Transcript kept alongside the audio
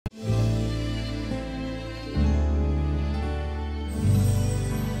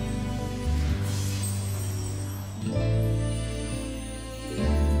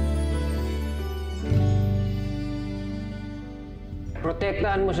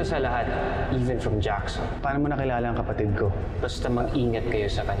Protektahan mo siya sa lahat, even from Jackson. Paano mo nakilala ang kapatid ko? Basta mag-ingat kayo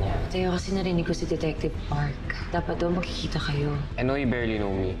sa kanya. Matteo, kasi narinig ko si Detective Park. Dapat daw makikita kayo. I know you barely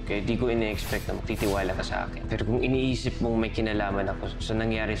know me, kaya di ko ine-expect na magtitiwala ka sa akin. Pero kung iniisip mong may kinalaman ako sa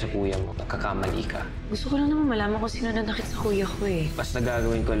nangyari sa kuya mo, nagkakamali ka. Gusto ko lang naman malaman kung sino nanakit sa kuya ko eh. Basta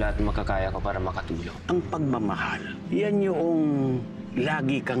gagawin ko lahat ng makakaya ko para makatulong. Ang pagmamahal, yan yung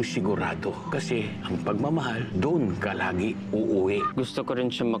lagi kang sigurado. Kasi ang pagmamahal, doon ka lagi uuwi. Gusto ko rin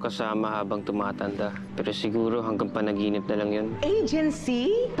siya makasama habang tumatanda. Pero siguro hanggang panaginip na lang yun.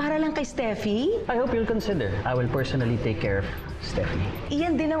 Agency? Para lang kay Steffi? I hope you'll consider. I will personally take care of Steffi.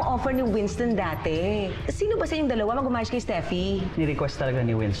 Iyan din ang offer ni Winston dati. Sino ba sa inyong dalawa mag-manage kay Steffi? Ni-request talaga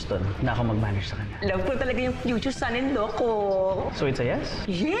ni Winston na ako mag-manage sa kanya. Love ko talaga yung future son-in-law ko. So it's a yes?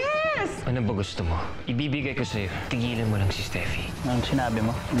 Yes! Ano ba gusto mo? Ibibigay ko sa'yo. Tigilan mo lang si Steffi. Anong sinabi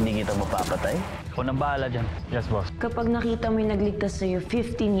mo? Hindi kita mapapatay? Ako nang bahala dyan. Yes, boss. Kapag nakita mo yung nagligtas sa'yo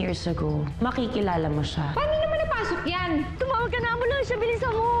 15 years ago, makikilala mo siya. Paano naman napasok yan? Tumawag ka na ambulansya,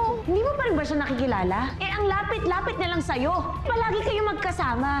 bilisan mo! Hindi mo pa rin ba siya nakikilala? Eh, ang lapit-lapit na lang sa'yo. Palagi kayo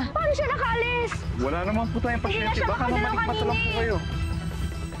magkasama. Paano siya nakaalis? Wala naman po tayong Hindi na pasyente. siya Baka makadalaw mamalik pa lang po kanina kayo.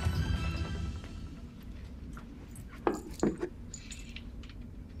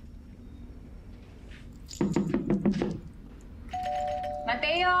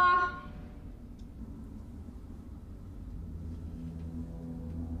 Matteo!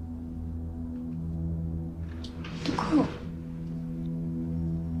 Tuko.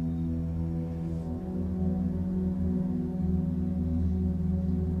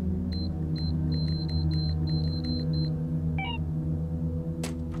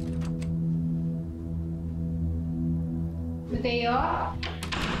 Matteo?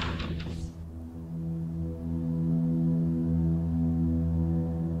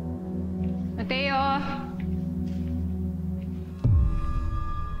 Matteo?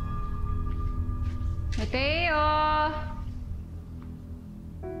 Matteo?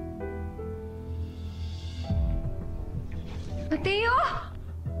 Matteo?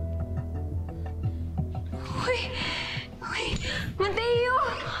 Uy! Uy! Matteo!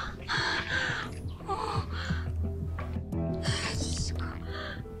 Oh. Diyos ko.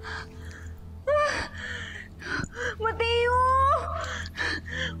 Matteo!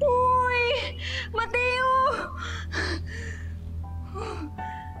 Uy! Matteo!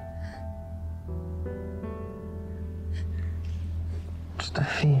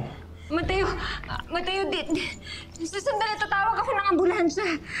 Steffi. Matteo! Matteo, sandali, tatawag ako ng ambulansya.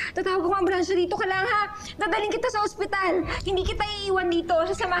 Tatawag ako ng ambulansya. Dito ka lang, ha? Dadaling kita sa ospital. Hindi kita iiwan dito.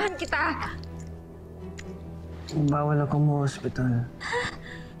 Sasamahan kita. Bawal ako mo hospital.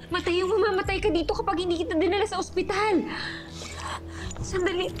 Matteo, mamamatay ka dito kapag hindi kita dinala sa ospital.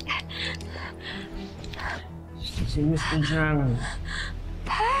 Sandali. Si Mr. Zhang.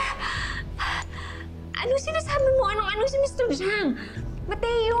 Ano sinasabi mo? Ano si Mr. Zhang?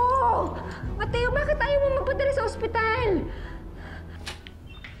 Matteo! Matteo, bakit ayaw mo magpadala sa ospital?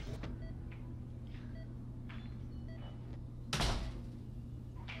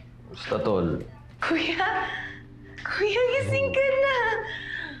 Basta, tol. Kuya! Kuya, gising ka na!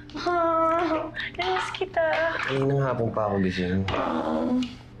 Namiss kita. Kaninang hapon pa ako gising.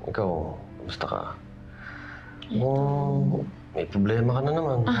 Ikaw, kamusta ka? May problema ka na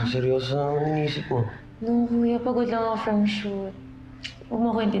naman. Seryoso na naman iniisip mo. No, kuya, pagod lang ako from shoot. Huwag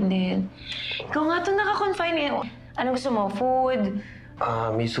mo ko intindihin. Ikaw nga ito naka-confine eh. Ano gusto mo? Food?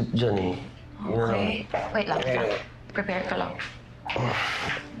 May soup dyan eh. Yun na lang. Okay. Wait lang. Prepare ka lang.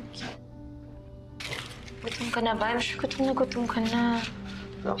 Gutom ka na ba? I'm sure gutom ka na.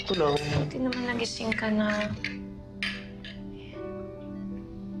 Sakto lang. Buti naman nagising ka na.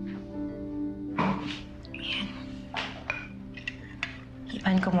 Ayan.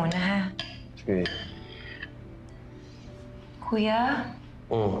 Hipan ko muna, ha? Sige. Kuya,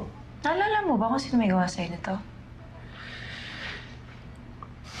 naalala mo ba kung sino may gawa sa'yo nito?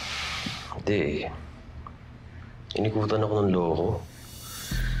 Hindi eh. Inikutan ako ng loko.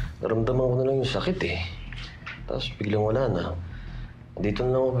 Naramdaman ko na lang yung sakit eh. Tapos biglang wala na. Dito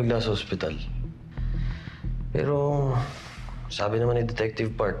na lang ako bigla sa ospital. Pero sabi naman ni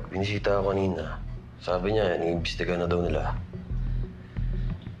Detective Park, binisita ako kanina. Sabi niya, iniimbestiga na daw nila.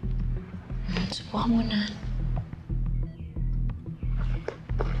 Subukan muna.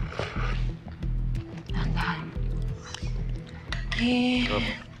 Dahan-dahan. Eh,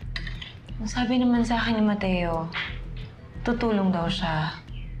 ang sabi naman sa akin ni Matteo, tutulong daw siya.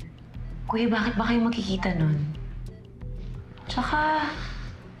 Kuya, bakit ba kayo makikita nun? Tsaka,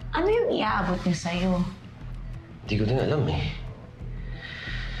 ano yung iaabot niya sa'yo? Hindi ko din alam eh.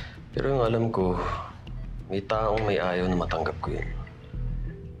 Pero yung alam ko, may taong may ayaw na matanggap ko yun.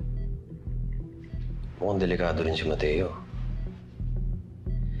 Mukhang delikado rin si Matteo.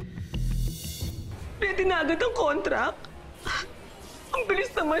 Ready na agad ang contract? Ang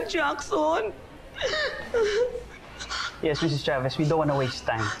bilis naman, Jackson. Yes, Mrs. Chavez, we don't wanna waste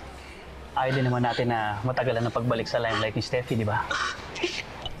time. Ayaw din naman natin na matagalan ang pagbalik sa limelight ni Steffi, di ba?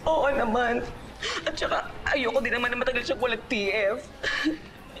 Oo naman. At saka, ayoko din naman na matagal siyang walang TF.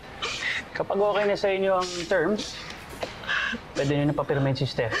 Kapag okay na sa inyo ang terms, pwede nyo na papirmahin si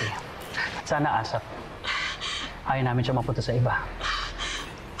Steffi. At sana ASAP. Ayaw namin siya mapunta sa iba.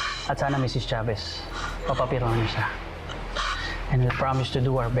 At sana, Mrs. Chavez, papapirmahan niyo siya. And we'll promise to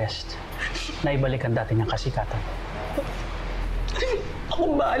do our best na ibalik ang dati niyang kasikatan.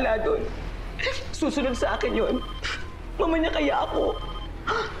 Akong bahala doon. Susunod sa akin yun. Mama niya kaya ako.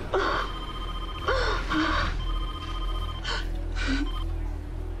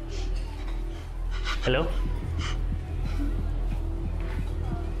 Hello?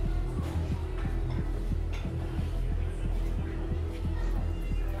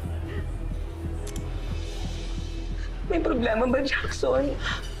 May problema ba, Jackson?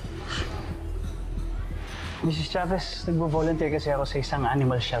 Mrs. Chavez, nagvo-volunteer kasi ako sa isang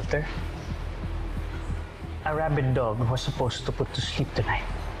animal shelter. A rabid dog was supposed to put to sleep tonight.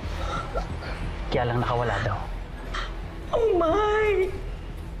 Kaya lang nakawala daw. Oh my!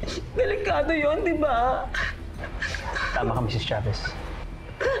 Delikado yon, di ba? Tama ka, Mrs. Chavez.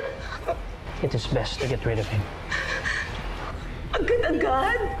 It is best to get rid of him.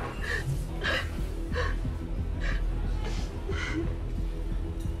 Agad-agad?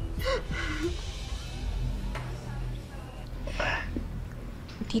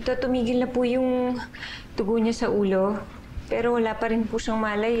 Tito, tumigil na po yung tugo niya sa ulo. Pero wala pa rin po siyang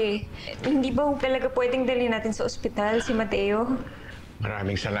malay eh. Hindi ba talaga pwedeng dalhin natin sa ospital si Matteo?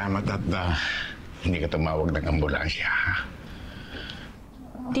 Maraming salamat at hindi ka tumawag ng ambulansya.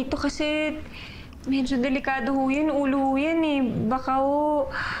 Tito, kasi medyo delikado ho yun, ulo ho yan eh. Baka ho,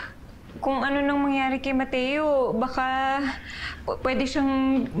 kung ano nang mangyari kay Matteo, baka pwede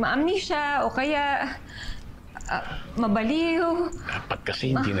siyang ma-amnesia o kaya mabaliw. Dapat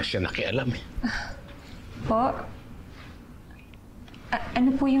kasi hindi na siya nakialam eh. Po?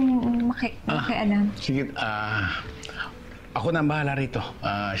 Ano po yung makialam? Sige, ako na ang bahala rito,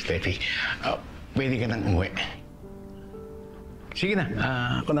 Steffi. Pwede ka nang umuwi. Sige na,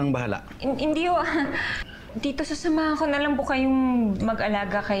 ako na ang bahala. Hindi ho. Dito, sasamahan ko na lang po kayong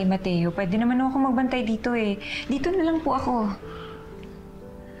mag-alaga kay Matteo. Pwede naman ako magbantay dito eh. Dito na lang po ako.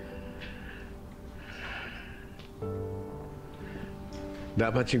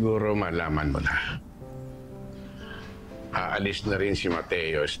 Dapat siguro malaman mo na. Aalis na rin si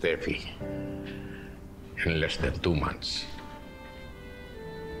Matteo, Steffi. In less than 2 months.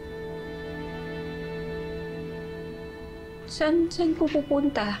 Saan po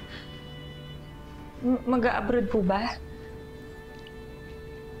pupunta? Mag-a-abroad po ba?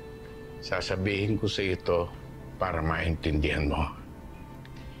 Sasabihin ko sa ito para maintindihan mo.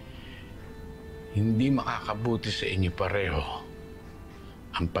 Hindi makakabuti sa inyo pareho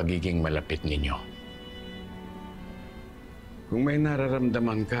ang pagiging malapit ninyo. Kung may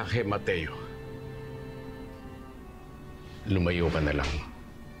nararamdaman ka kay Matteo, lumayo ka na lang.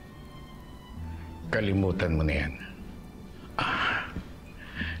 Kalimutan mo na yan.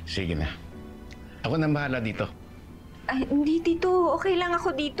 Sige na. Ako nang bahala dito. Ay, hindi dito. Okay lang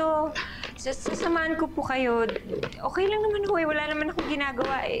ako dito. Sasamahan ko po kayo. Okay lang naman ho eh. Wala naman akong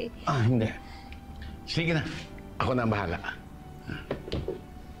ginagawa eh. Hindi. Sige na. Ako na ang bahala.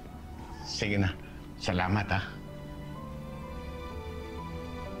 Sige na. Salamat, ha.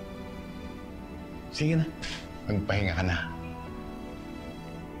 Sige na. Magpahinga ka na.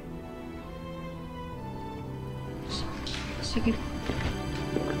 Sige.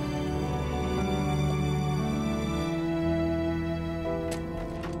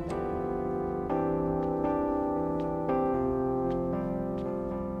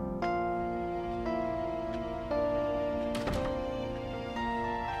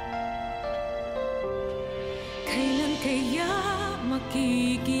 Kailan kaya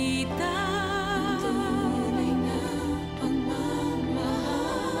makikita ang tunay na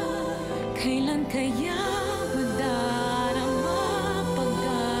pagmamahal? Kailan kaya madarama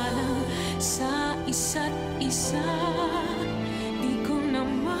paggalang sa isa't isa? Di ko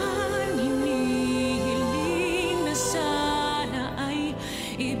naman hinihiling na sana ay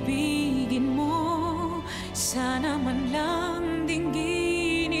ibigin mo. Sana man lang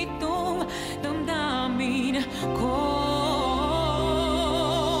dinggin itong damdamin ko.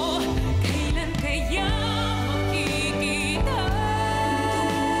 Kailan kaya makikita ang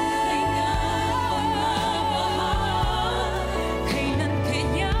tunay na pagmamahal? Kailan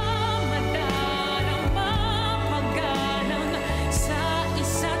kaya madarama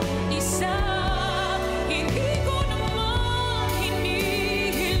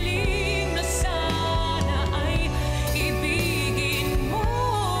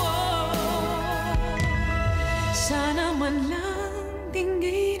man lang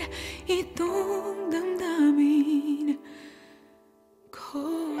dinggin itong damdamin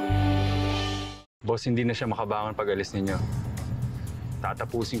ko. Boss, hindi na siya makabangon pag alis ninyo.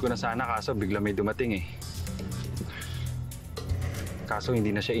 Tatapusin ko na sana kaso bigla may dumating eh. Kaso hindi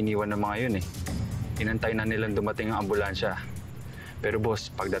na siya iniwan ng mga yun eh. Inantay na nilang dumating ang ambulansya. Pero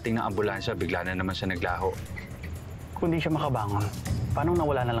boss, pagdating ng ambulansya, bigla na naman siya naglaho. Kung di siya makabangon, paano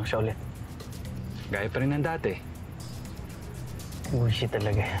nawala na lang siya ulit? Gaya pa rin ng dati. Bullshit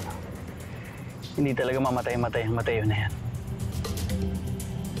talaga yan. Hindi talaga mamatay-matay ang Matteo na yan.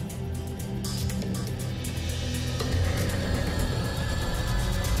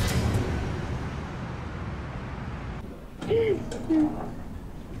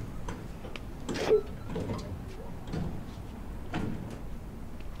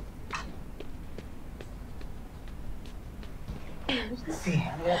 Steffi,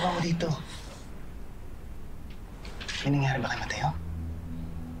 ano ginagawa mo dito? May nangyari ba kay Matteo?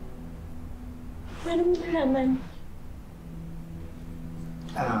 Paano mo nalaman?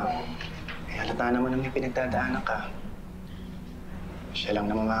 Halata naman na may pinagdadaanan ka. Siya lang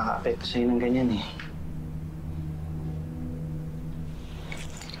naman makaka-apekto sa'yo ng ganyan eh.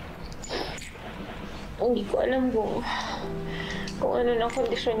 Hindi ko alam kung ano ng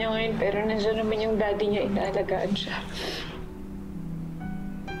kondisyon niya ngayon, pero nandiyan naman yung daddy niya, inaalagaan siya.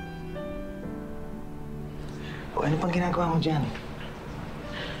 O ano pang ginagawa mo dyan?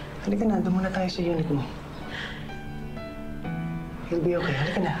 Halika na, doon muna tayo sa unit mo. He'll be okay.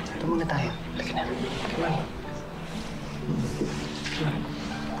 Halika na, doon muna tayo. Halika na. Come on.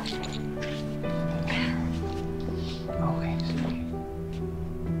 Okay, sige.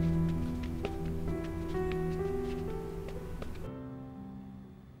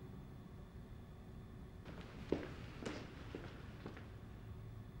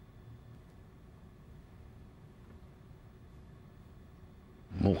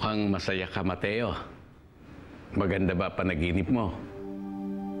 Mukhang masaya ka, Matteo. Maganda ba panaginip mo?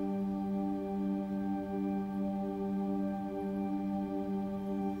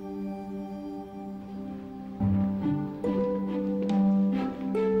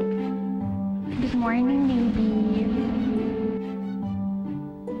 Good morning, baby.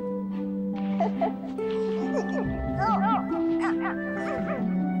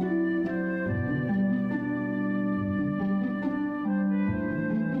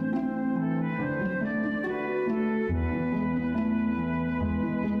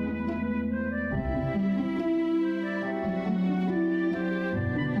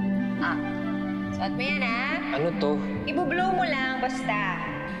 Suot mo yan, ha? Ano to? Ibublow mo lang, basta.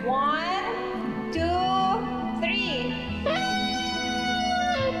 1, 2, 3.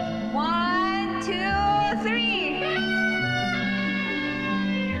 1, 2,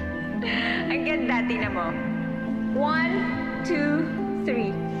 3. Ang ganda, tingnan mo. 1, 2,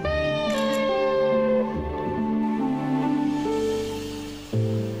 3.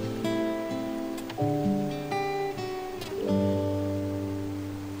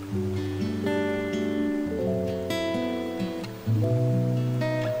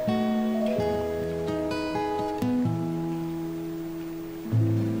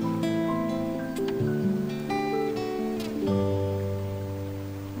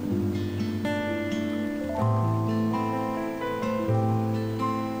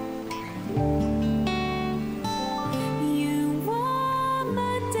 You are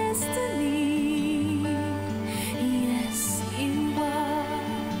my destiny. Yes, you are.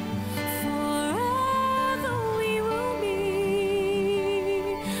 Forever we will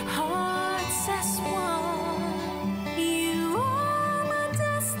be hearts as one. You are my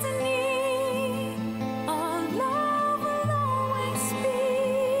destiny. Our love will always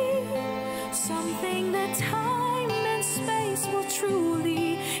be something that time and space will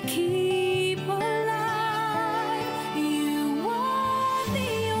truly keep alive. You are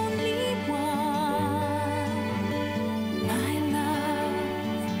the only one, my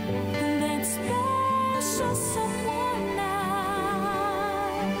love, that special someone I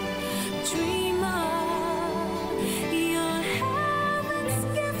dream of. You're heaven's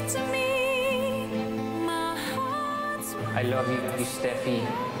gift to me, my heart's I love you, Steffi.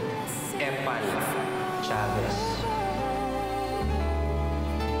 Epan Chavez.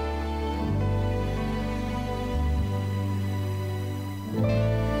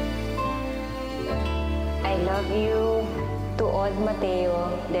 I love you to old Matteo,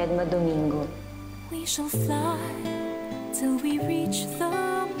 dead Domingo. We shall fly till we reach the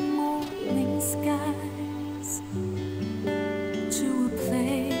morning skies, to a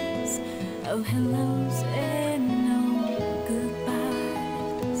place of hellos and no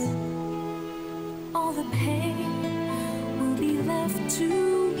goodbyes. All the pain left to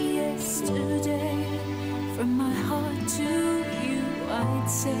yesterday. From my heart to you, I'd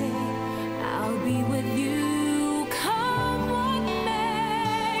say I'll be with you, come what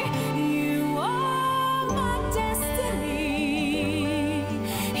may. You are my destiny.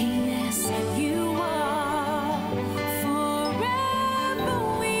 Yes, you are. Forever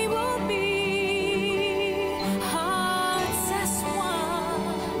we will be hearts as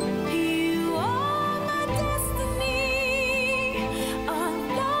one. You are my destiny. Our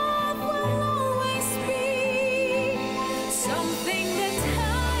love will always be something that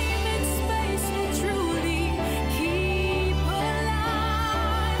time and space will truly keep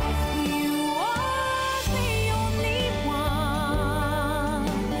alive. You are the only one,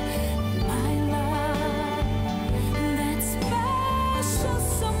 my love, that special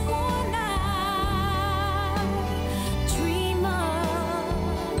someone I dream of.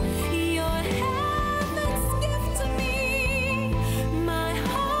 Your heaven's gift to me, my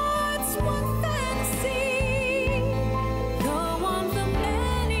heart's one fantasy. Though on the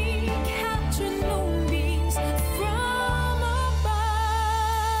many captured moonbeams from above.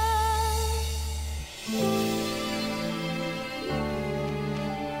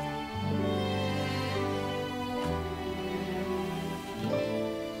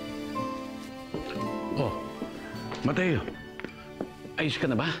 Oh, Matteo. Ayos ka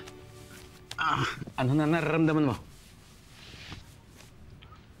na ba? Ano na nararamdaman mo?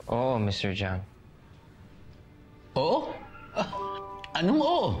 Oo, Mr. Jiang. Oo? Anong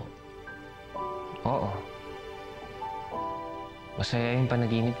oo? Oo. Masaya yung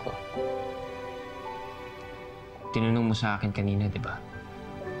panaginip ko. Tinanong mo sa akin kanina, di ba?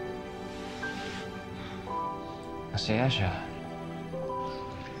 Masaya siya.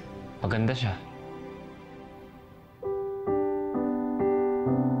 Maganda siya.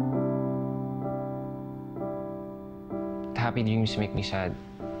 Happy dreams make me sad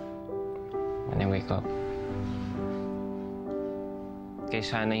when I wake up. Kaya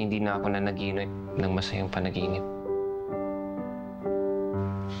sana hindi na ako nanaginip ng masayang panaginip.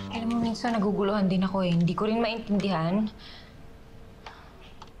 Alam mo, minsan naguguluhan din ako eh. Hindi ko rin maintindihan.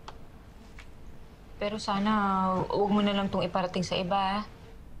 Pero sana huwag mo na lang itong iparating sa iba.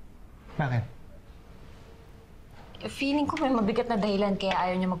 Bakit? Feeling ko may mabigat na dahilan kaya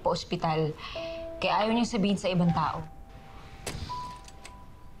ayaw niya magpa-ospital. Kaya ayaw niya sabihin sa ibang tao.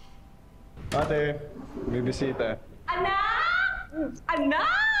 Ate, may bisita. Anak!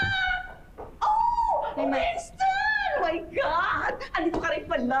 Anak! Oh! Winston! Oh my God! Andito ka rin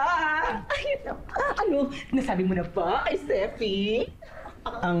pala! Ayun na. Ano, nasabi mo na ba kay Steffi?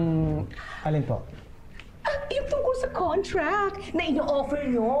 Alin po? Yung tungkol sa contract na ino-offer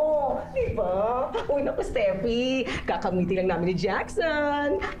nyo. Di ba? Uy, naku, Steffi. Kakamitin lang namin ni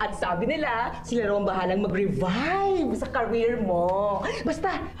Jackson. At sabi nila, sila raw ang bahalang mag-revive sa career mo.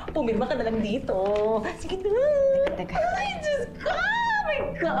 Basta, pumirma ka na lang dito. Sige na. Teka. Ay, Diyos ko! Oh my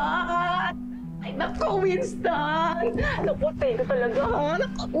God! Ay, naku, Winston! Naku, thank you talaga, ha?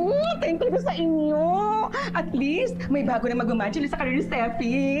 Naku, thank you talaga sa inyo. At least, may bago na mag-imagine sa career ni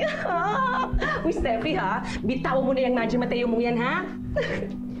Steffi. Uy, Steffi, ha? Bitaw mo na yung Magic Matteo mo yan, ha?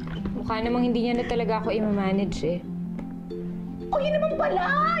 Mukha namang hindi niya na talaga ako i-manage eh. Oh, yun naman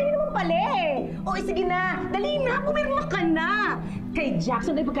pala! Yun naman pala eh! O, sige na! Dali na! Pumirma ka na! Kay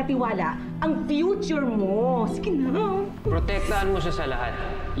Jackson ay pagkatiwala ang future mo. Sige na! Protektahan mo siya sa lahat,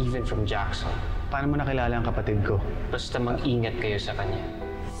 even from Jackson. Paano mo nakilala ang kapatid ko? Basta mag-ingat kayo sa kanya.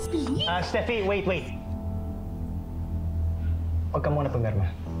 Steffi, wait. Huwag ka muna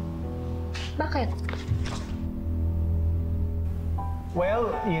pumirma. Bakit?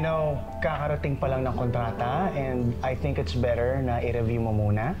 Well, you know, kakarating pa lang ng kontrata and I think it's better na i-review mo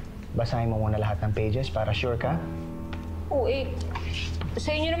muna. Basahin mo muna lahat ng pages para sure ka. Oo eh.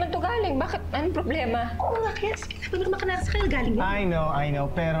 Sa inyo naman to galing. Bakit? Anong problema? Oo nga, kaya sige na. Pumirma ka na sa kanya galing yan. I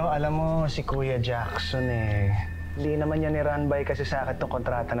know. Pero alam mo, si Kuya Jackson hindi naman niya ni-run-by kasi sa akin itong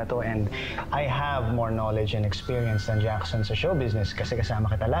kontrata na to and I have more knowledge and experience than Jackson sa show business kasi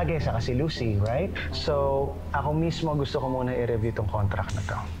kasama kita lagi, saka si Lucy, right? So, ako mismo gusto ko muna i-review itong contract na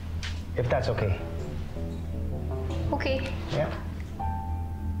to. If that's okay. Okay. Yeah.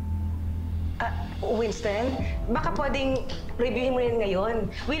 Winston, baka pwedeng reviewin mo yan ngayon.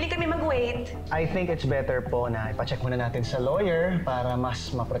 Willing kami mag-wait. I think it's better po na ipacheck muna natin sa lawyer para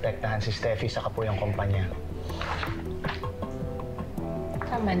mas maprotektahan si Steffi sa kapuyang kumpanya.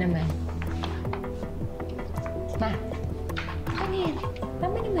 Tama naman. Ma, ano yan?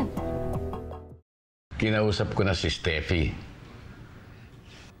 Tama naman. Kinausap ko na si Steffi.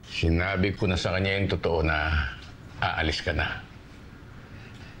 Sinabi ko na sa kanya yung totoo na aalis ka na.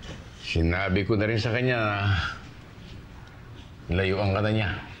 Sinabi ko na rin sa kanya na layuan ka na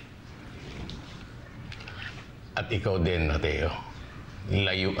niya. At ikaw din, Matteo.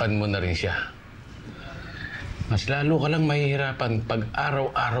 Layuan mo na rin siya. Mas lalo ka lang mahihirapan pag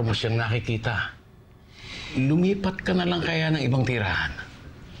araw-araw mo siyang nakikita. Lumipat ka na lang kaya ng ibang tirahan.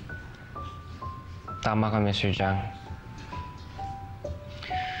 Tama ka, Mr. Jiang.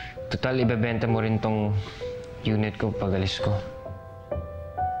 Total, ibebenta mo rin tong unit ko pag alis ko.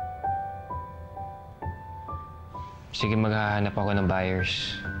 Sige, maghahanap ako ng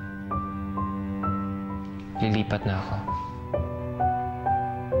buyers. Lilipat na ako.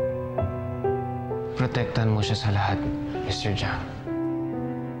 Protektahan mo siya sa lahat, Mr. Jiang.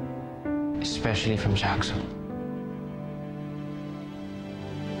 Especially from Jackson.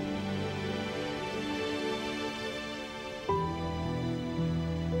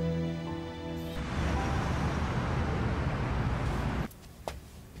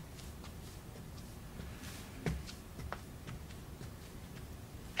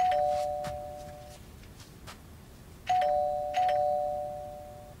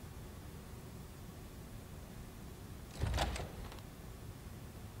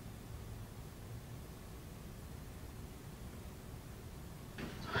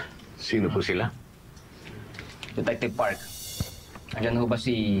 Sino po sila? Detective Park. Andiyan ho ba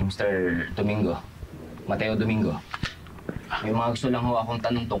si Mr. Domingo? Matteo Domingo? May mga gusto lang ho akong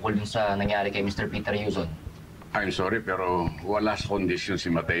tanong tungkol dun sa nangyari kay Mr. Peter Yuzon. I'm sorry, pero wala sa kondisyon si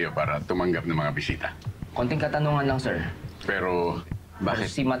Matteo para tumanggap ng mga bisita. Konting katanungan lang, sir. Pero,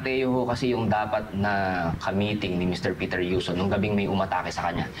 bakit? Si Matteo ho kasi yung dapat na ka-meeting ni Mr. Peter Yuzon nung gabing may umatake sa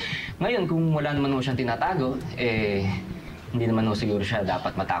kanya. Ngayon, kung wala naman ho siyang tinatago, hindi naman ho siguro siya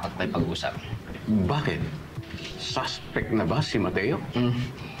dapat matakot pa pag-usap. Bakit? Suspect na ba si Matteo?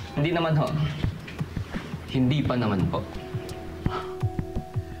 Hindi naman ho. Hindi pa naman po.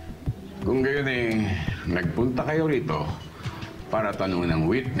 Kung gayon nagpunta kayo rito para tanungin ang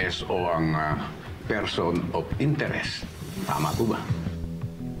witness o ang person of interest. Tama po ba?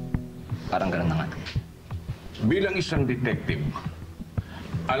 Parang ganun na nga. Bilang isang detective,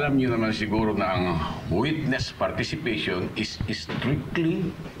 alam niyo naman siguro na ang witness participation is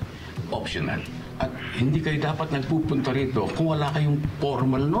strictly optional. At hindi kayo dapat nagpupunta rito kung wala kayong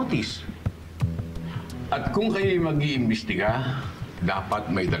formal notice. At kung kayo mag-iimbestiga, dapat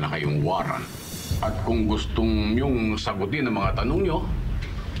may dala kayong warrant. At kung gustong niyong sagutin ang mga tanong niyo,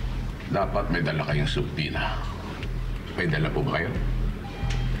 dapat may dala kayong subpoena. May dala po ba kayo?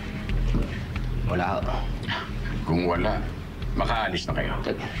 Wala. Kung wala, makaalis na kayo.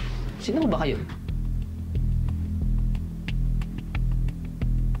 Sino ba kayo?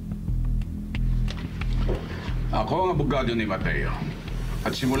 Ako ang abogado ni Matteo.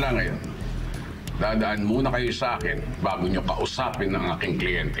 At simula ngayon, dadaan muna kayo sa akin bago niyo kausapin ang aking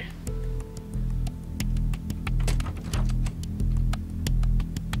kliyente.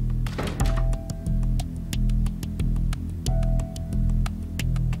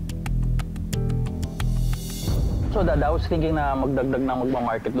 So, Dad, I was thinking na magdagdag na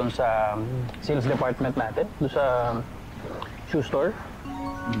magmamarket doon sa sales department natin, doon sa shoe store.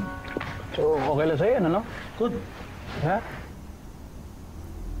 So, okay lang sa'yo, ano? Good. Ha?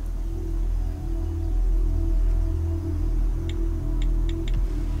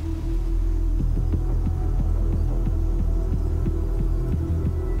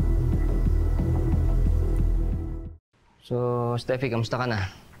 So, Steffi, kamusta ka na?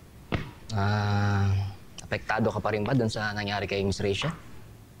 Apektado ka pa rin ba doon sa nangyari kay Miss Rachel?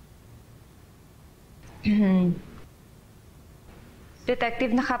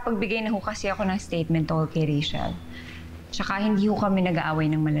 Detective, nakapagbigay na ho kasi ako ng statement tungkol kay Rachel. Tsaka hindi ho kami nag-aaway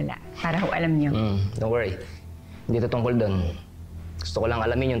ng malala. Para ho alam niyo. Don't worry. Hindi ito tungkol doon. Gusto ko lang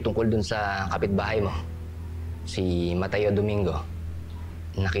alamin yung tungkol doon sa kapitbahay mo. Si Matteo Domingo.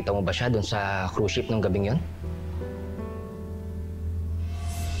 Nakita mo ba siya doon sa cruise ship nung gabing yon?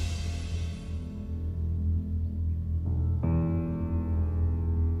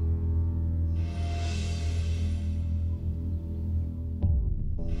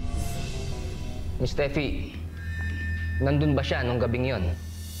 Miss Steffi, nandun ba siya nung gabing yon?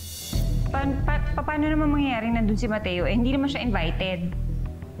 Paano naman mangyayari nandun si Matteo? Hindi naman siya invited.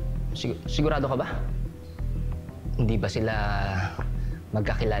 Sigurado ka ba? Hindi ba sila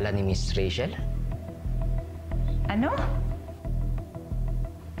magkakilala ni Miss Rachel? Ano?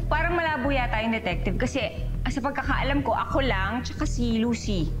 Parang malabo yata yung detective kasi sa pagkakaalam ko, ako lang tsaka si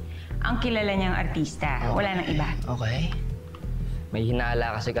Lucy ang kilala niyang artista. Wala nang iba. Okay. May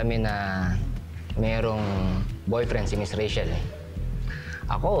hinala kasi kami na merong boyfriend si Miss Rachel.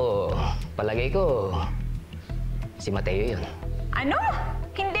 Ako, palagay ko, si Matteo yun. Ano?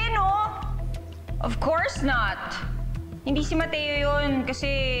 Hindi, no? Of course not. Hindi si Matteo yun kasi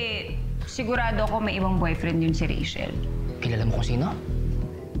sigurado ako may ibang boyfriend yun si Rachel. Kilala mo kung sino?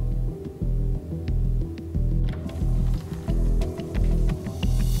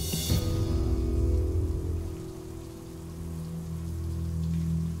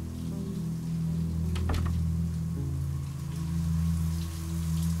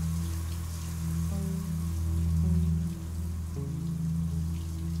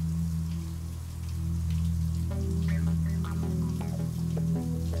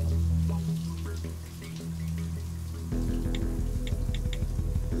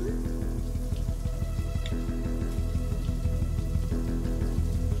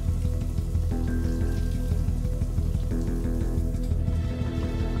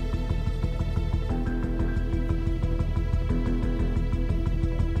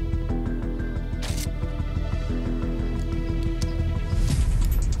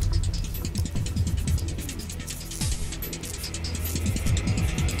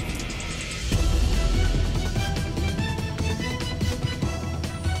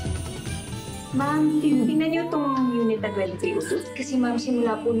 Ma'am, tingnan niyo itong unit na 2302. Kasi ma'am,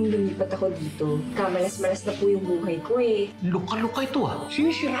 simula po nung lumipat ako dito, kamalas-malas na po yung buhay ko eh. Luka-luka ito ah.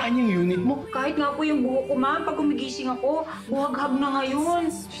 Sinisiraan yung unit mo. Kahit nga po yung buhok ko ma'am, pag gumigising ako, buhaghag na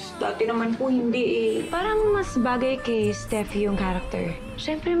ngayon. Dati naman po hindi eh. Parang mas bagay kay Steffi yung character.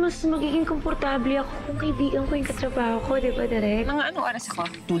 Siyempre, mas magiging komportable ako kung kaibigan ko yung katrabaho ko, di ba, Direk? Mga anong oras ako?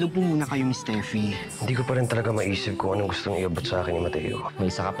 Tulog po muna kayo, Miss Steffi. Hindi ko pa rin talaga maisip kung anong gustong iabot sa akin ni Matteo. May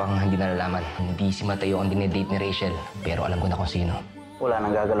isa ka pang hindi nalalaman. Hindi si Matteo ang dinedate ni Rachel, pero alam ko na kung sino. Wala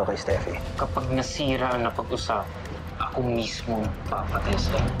nang gagalaw kay Steffi. Kapag nasira ang napag-usap, ako mismo papatay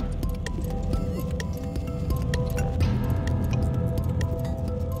sa'yo.